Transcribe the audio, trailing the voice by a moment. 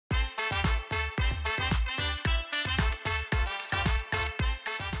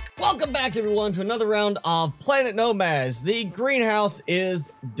Welcome back, everyone, to another round of Planet Nomads. The greenhouse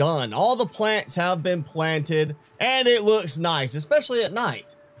is done. All the plants have been planted, and it looks nice, especially at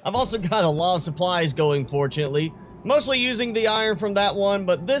night. I've also got a lot of supplies going, fortunately. Mostly using the iron from that one,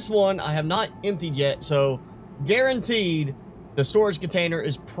 but this one I have not emptied yet, so guaranteed the storage container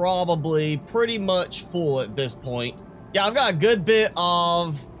is probably pretty much full at this point. Yeah, I've got a good bit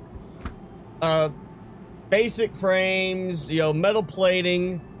of basic frames, metal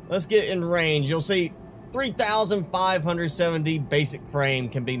plating. Let's get in range. You'll see 3,570 basic frame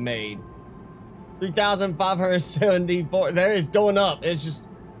can be made. 3,574. There is going up. It's just,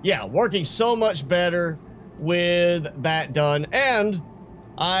 yeah, working so much better with that done. And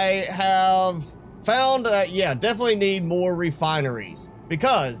I have found that, yeah, definitely need more refineries.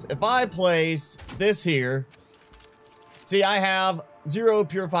 Because if I place this here, see, I have 0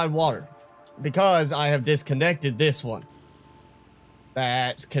 purified water. Because I have disconnected this one.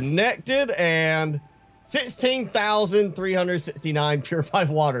 That's connected, and 16,369 purified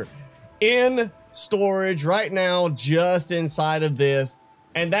water in storage right now, just inside of this.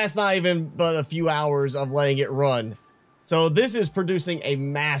 And that's not even but a few hours of letting it run. So this is producing a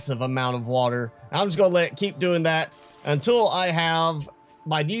massive amount of water. I'm just gonna let it keep doing that until I have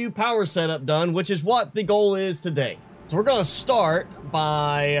my new power setup done, which is what the goal is today. So we're gonna start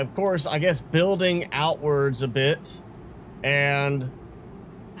by, of course, I guess building outwards a bit. And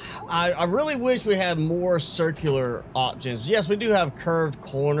I really wish we had more circular options. Yes, we do have curved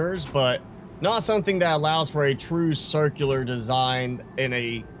corners, but not something that allows for a true circular design in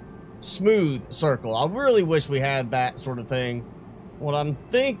a smooth circle. I really wish we had that sort of thing. What I'm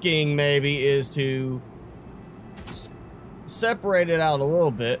thinking maybe is to separate it out a little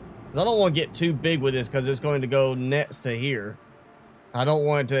bit, because I don't want to get too big with this because it's going to go next to here. I don't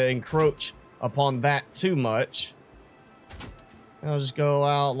want to encroach upon that too much. I'll just go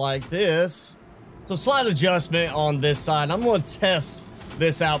out like this. So slight adjustment on this side. I'm going to test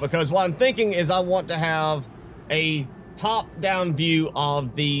this out because what I'm thinking is I want to have a top-down view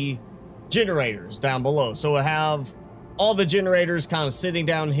of the generators down below. So we'll have all the generators kind of sitting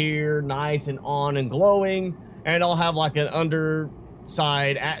down here, nice and on and glowing. And I'll have like an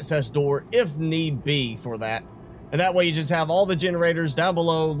underside access door if need be for that. And that way you just have all the generators down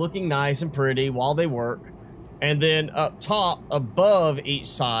below looking nice and pretty while they work. And then up top, above each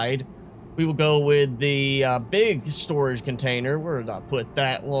side, we will go with the big storage container. Where did I put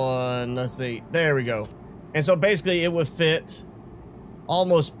that one? Let's see. There we go. And so basically it would fit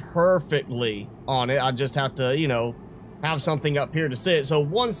almost perfectly on it. I just have to, you know, have something up here to sit. So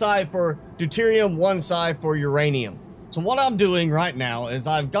one side for deuterium, one side for uranium. So what I'm doing right now is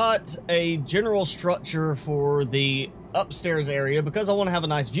I've got a general structure for the upstairs area because I want to have a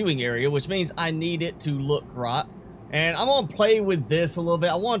nice viewing area, which means I need it to look right. And I'm going to play with this a little bit.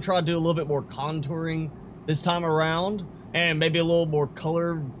 I want to try to do a little bit more contouring this time around, and maybe a little more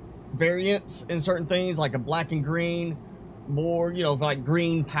color variance in certain things, like a black and green, more, you know, like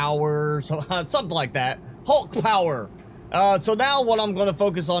green power, so, something like that. Hulk power. So now what I'm going to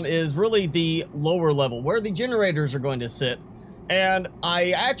focus on is really the lower level, where the generators are going to sit. And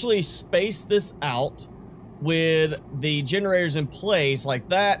I actually spaced this out with the generators in place like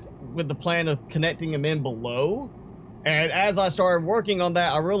that, with the plan of connecting them in below. And as I started working on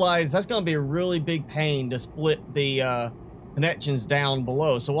that, I realized that's going to be a really big pain to split the connections down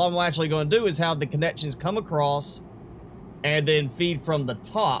below. So what I'm actually going to do is have the connections come across and then feed from the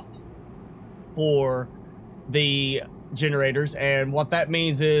top for the generators. And what that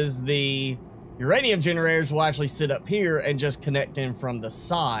means is the uranium generators will actually sit up here and just connect in from the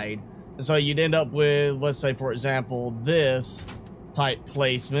side. So you'd end up with, let's say, for example, this type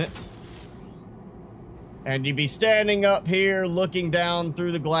placement. And you'd be standing up here looking down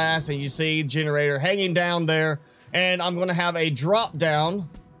through the glass and you see generator hanging down there. And I'm going to have a drop down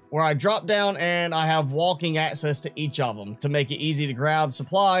where I drop down and I have walking access to each of them to make it easy to grab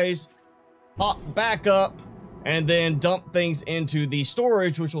supplies, pop back up, and then dump things into the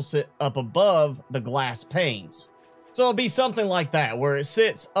storage, which will sit up above the glass panes. So it'll be something like that, where it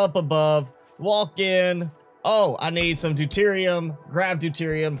sits up above, walk in, oh, I need some deuterium, grab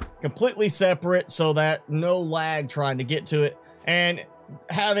deuterium, completely separate so that no lag trying to get to it, and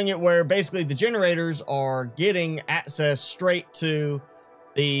having it where basically the generators are getting access straight to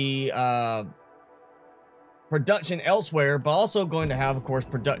the production elsewhere, but also going to have, of course,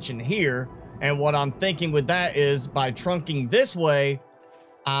 production here. And what I'm thinking with that is by trunking this way,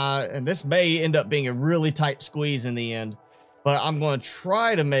 and this may end up being a really tight squeeze in the end, but I'm going to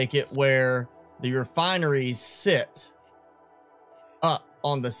try to make it where the refineries sit up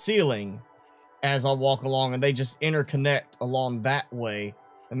on the ceiling as I walk along, and they just interconnect along that way.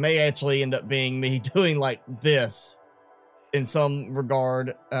 It may actually end up being me doing like this in some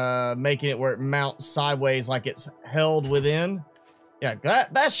regard, making it where it mounts sideways like it's held within. Yeah,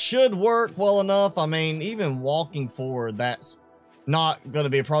 that should work well enough. I mean, even walking forward, that's not going to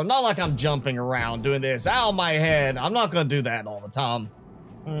be a problem. Not like I'm jumping around doing this. Ow, my head. I'm not going to do that all the time.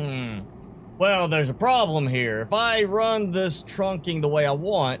 Well, there's a problem here. If I run this trunking the way I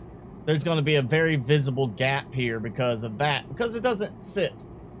want, there's going to be a very visible gap here because of that. Because it doesn't sit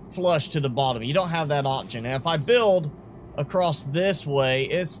flush to the bottom. You don't have that option. And if I build across this way,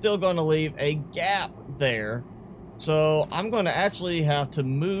 it's still going to leave a gap there. So I'm going to actually have to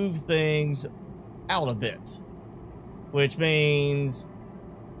move things out a bit, which means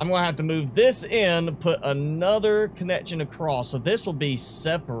I'm going to have to move this in, put another connection across. So this will be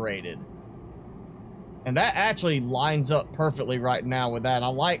separated. And that actually lines up perfectly right now with that. I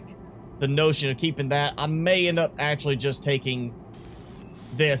like the notion of keeping that. I may end up actually just taking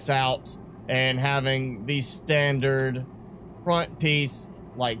this out and having the standard front piece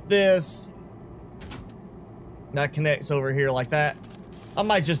like this. That connects over here like that. I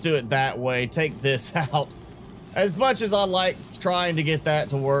might just do it that way. Take this out. As much as I like trying to get that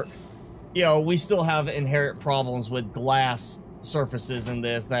to work, you know, we still have inherent problems with glass surfaces in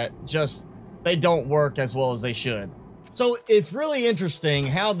this that just, they don't work as well as they should. So it's really interesting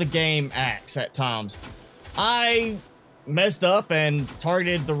how the game acts at times. I messed up and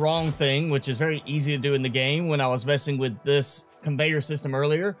targeted the wrong thing, which is very easy to do in the game. When I was messing with this conveyor system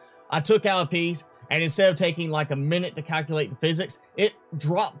earlier, I took out a piece, and instead of taking like a minute to calculate the physics, it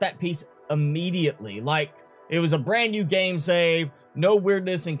dropped that piece immediately. Like it was a brand new game save, no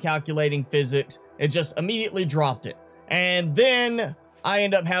weirdness in calculating physics. It just immediately dropped it. And then I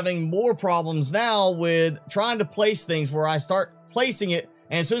end up having more problems now with trying to place things where I start placing it,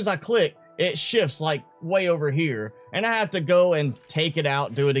 and as soon as I click, it shifts like way over here, and I have to go and take it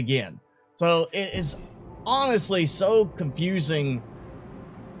out, do it again. So it is honestly so confusing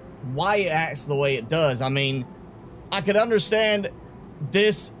why it acts the way it does. I mean, I could understand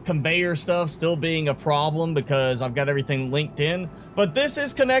this conveyor stuff still being a problem because I've got everything linked in, but this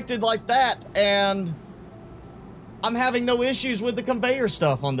is connected like that, and I'm having no issues with the conveyor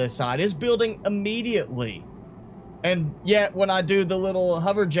stuff on this side. It's building immediately. And yet, when I do the little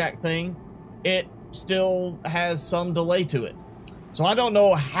hoverjack thing, it still has some delay to it. So I don't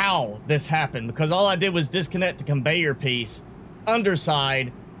know how this happened, because all I did was disconnect the conveyor piece,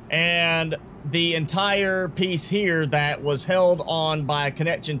 underside, and the entire piece here that was held on by a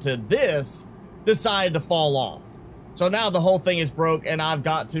connection to this decided to fall off. So now the whole thing is broke, and I've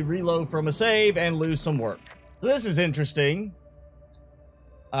got to reload from a save and lose some work. So this is interesting.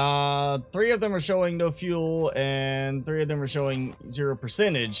 3 of them are showing no fuel, and 3 of them are showing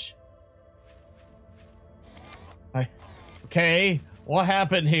 0%. Okay, what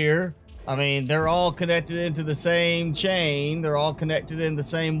happened here? I mean, they're all connected into the same chain. They're all connected in the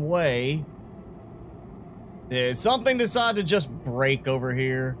same way. Did something decide to just break over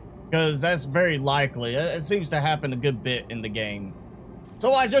here? Because that's very likely. It seems to happen a good bit in the game.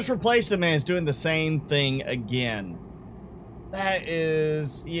 So I just replaced them, and it's doing the same thing again. That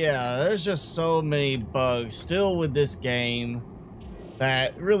is, yeah, there's just so many bugs still with this game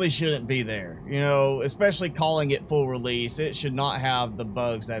that really shouldn't be there. You know, especially calling it full release, it should not have the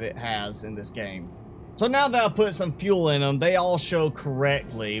bugs that it has in this game. So now that I put some fuel in them, they all show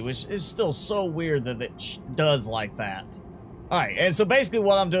correctly, which is still so weird that it does like that. Alright, and so basically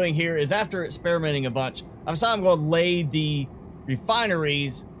what I'm doing here is, after experimenting a bunch, I'm going to lay the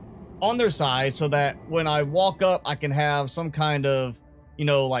refineries on their side so that when I walk up, I can have some kind of, you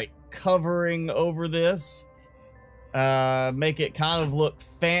know, like covering over this. Make it kind of look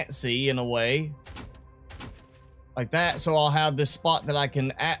fancy in a way. Like that, so I'll have this spot that I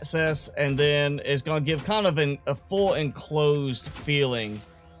can access, and then it's going to give kind of a full enclosed feeling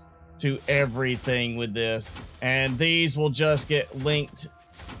to everything with this. And these will just get linked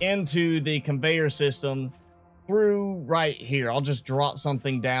into the conveyor system through right here. I'll just drop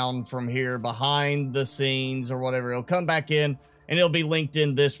something down from here behind the scenes or whatever. It'll come back in, and it'll be linked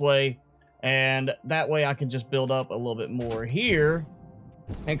in this way. And that way I can just build up a little bit more here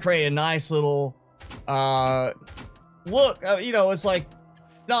and create a nice little look. You know, it's like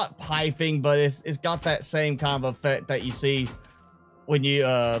not piping, but it's got that same kind of effect that you see when you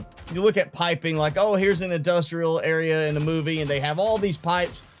look at piping. Like, oh, here's an industrial area in a movie, and they have all these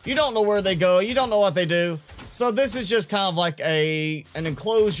pipes. You don't know where they go. You don't know what they do. So this is just kind of like an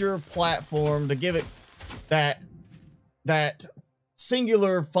enclosure platform to give it that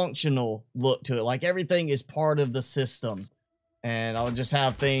singular functional look to it, like everything is part of the system. And I'll just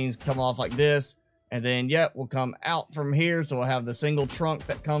have things come off like this, And then, yep, we'll come out from here. So we'll have the single trunk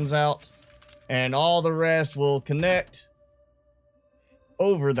that comes out. And all the rest will connect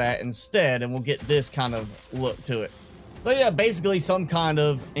over that instead. And we'll get this kind of look to it. So yeah, basically some kind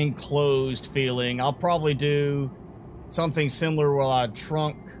of enclosed feeling. I'll probably do something similar where I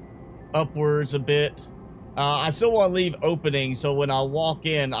trunk upwards a bit. I still want to leave openings so when I walk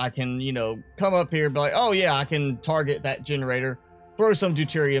in, I can, you know, come up here and be like, oh yeah, I can target that generator, throw some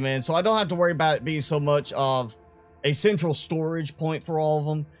deuterium in, so I don't have to worry about it being so much of a central storage point for all of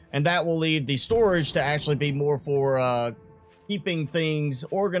them. And that will leave the storage to actually be more for keeping things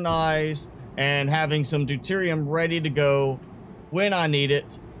organized and having some deuterium ready to go when I need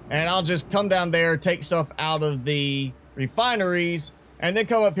it. And I'll just come down there, take stuff out of the refineries, and then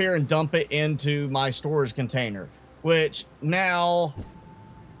come up here and dump it into my storage container. Which now,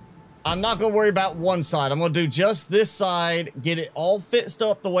 I'm not going to worry about one side. I'm going to do just this side, get it all fixed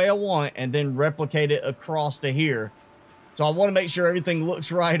up the way I want, and then replicate it across to here. So I want to make sure everything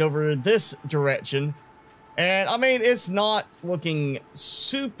looks right over this direction. And I mean, it's not looking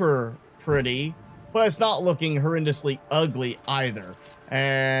super pretty, but it's not looking horrendously ugly either.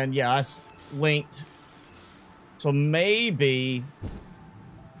 And yeah, I linked. So maybe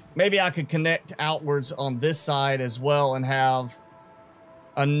I could connect outwards on this side as well and have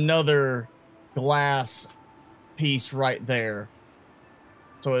another glass piece right there.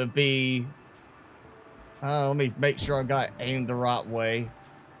 So it'd be, let me make sure I got it aimed the right way.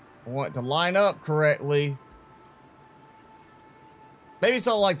 I want it to line up correctly. Maybe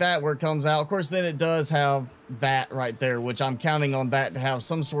something like that where it comes out. Of course, then it does have that right there, which I'm counting on that to have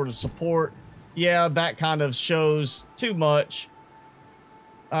some sort of support. Yeah, that kind of shows too much.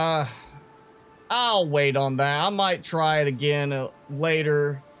 I'll wait on that. I might try it again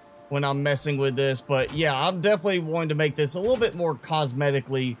later when I'm messing with this. But yeah, I'm definitely wanting to make this a little bit more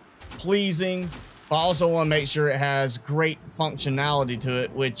cosmetically pleasing. But I also want to make sure it has great functionality to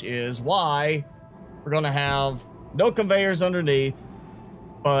it, which is why we're going to have no conveyors underneath,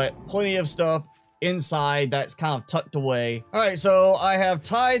 but plenty of stuff inside that's kind of tucked away. All right, so I have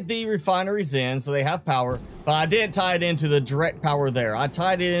tied the refineries in so they have power, but I didn't tie it into the direct power there. I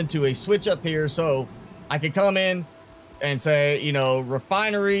tied it into a switch up here so I could come in and say, you know,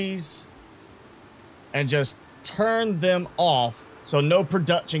 refineries, and just turn them off so no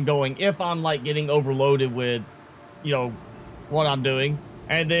production going if I'm like getting overloaded with, you know, what I'm doing.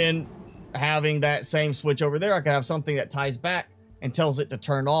 And then having that same switch over there, I can have something that ties back and tells it to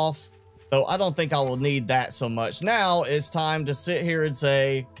turn off. So I don't think I will need that so much. Now it's time to sit here and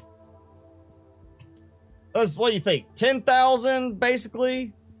say, what do you think? 10,000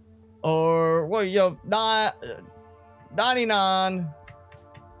 basically? Or, well, you know, 99,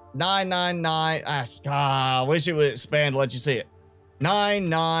 999. I wish it would expand, let you see it.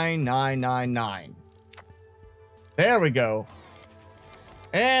 99999. There we go.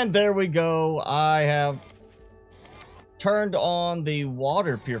 And there we go. I have turned on the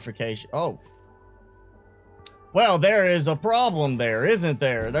water purification. Oh. Well, there is a problem there, isn't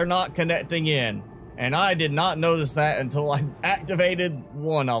there? They're not connecting in. And I did not notice that until I activated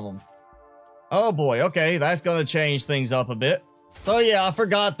one of them. Oh boy, okay, that's gonna change things up a bit. So yeah, I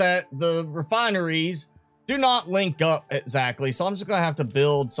forgot that the refineries do not link up exactly. So I'm just gonna have to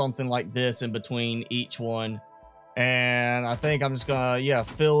build something like this in between each one. And I think I'm just gonna, yeah,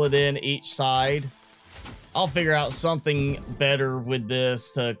 fill it in each side. I'll figure out something better with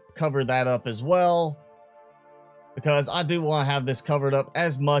this to cover that up as well, because I do want to have this covered up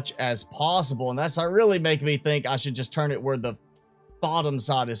as much as possible. And that's not really making me think I should just turn it where the bottom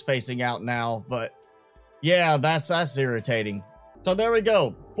side is facing out now. But yeah, that's irritating. So there we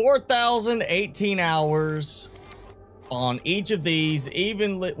go. 4,018 hours on each of these,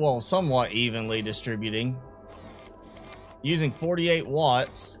 evenly, well, somewhat evenly distributing, using 48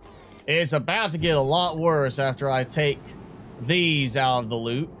 watts. It's about to get a lot worse after I take these out of the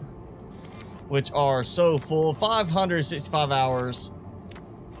loop, which are so full. 565 hours.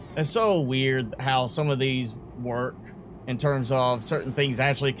 It's so weird how some of these work in terms of certain things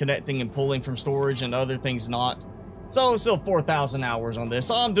actually connecting and pulling from storage and other things not. So still 4,000 hours on this.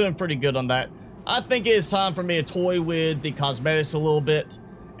 So I'm doing pretty good on that. I think it's time for me to toy with the cosmetics a little bit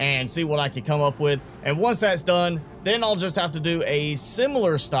and see what I can come up with. And once that's done, then I'll just have to do a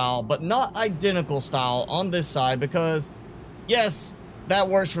similar style, but not identical style on this side, because yes, that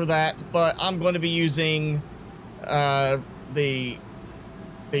works for that, but I'm going to be using the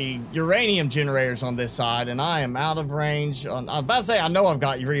uranium generators on this side, and I am out of range. I was about to say, I know I've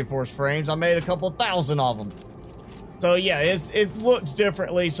got reinforced frames. I made a couple thousand of them. So yeah, it looks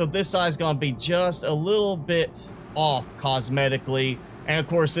differently. So this side's going to be just a little bit off cosmetically. And of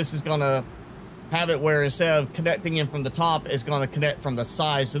course, this is going to have it where instead of connecting in from the top, it's going to connect from the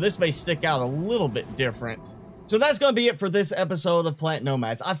side. So this may stick out a little bit different. So that's going to be it for this episode of Planet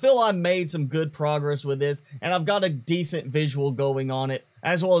Nomads. I feel I made some good progress with this, and I've got a decent visual going on it,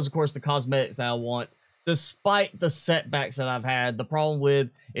 as well as, of course, the cosmetics that I want, despite the setbacks that I've had. The problem with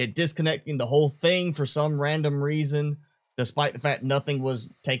it disconnecting the whole thing for some random reason, despite the fact nothing was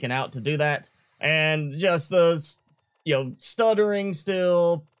taken out to do that, and just the, stuttering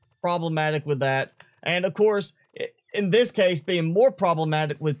still problematic with that, and of course, in this case, being more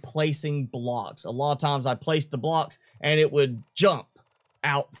problematic with placing blocks. A lot of times I placed the blocks and it would jump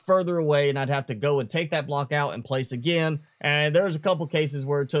out further away and I'd have to go and take that block out and place again. And there's a couple cases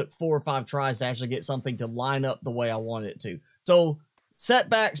where it took 4 or 5 tries to actually get something to line up the way I wanted it to. So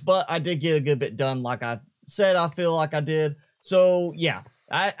setbacks, but I did get a good bit done like I said I feel like I did. So yeah.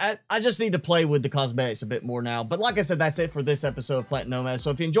 I just need to play with the cosmetics a bit more now. But like I said, that's it for this episode of Planet Nomads. So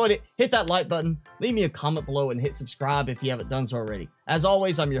if you enjoyed it, hit that like button, leave me a comment below, and hit subscribe if you haven't done so already. As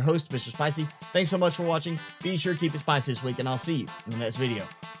always, I'm your host, Mr. Spicy. Thanks so much for watching. Be sure to keep it spicy this week, and I'll see you in the next video.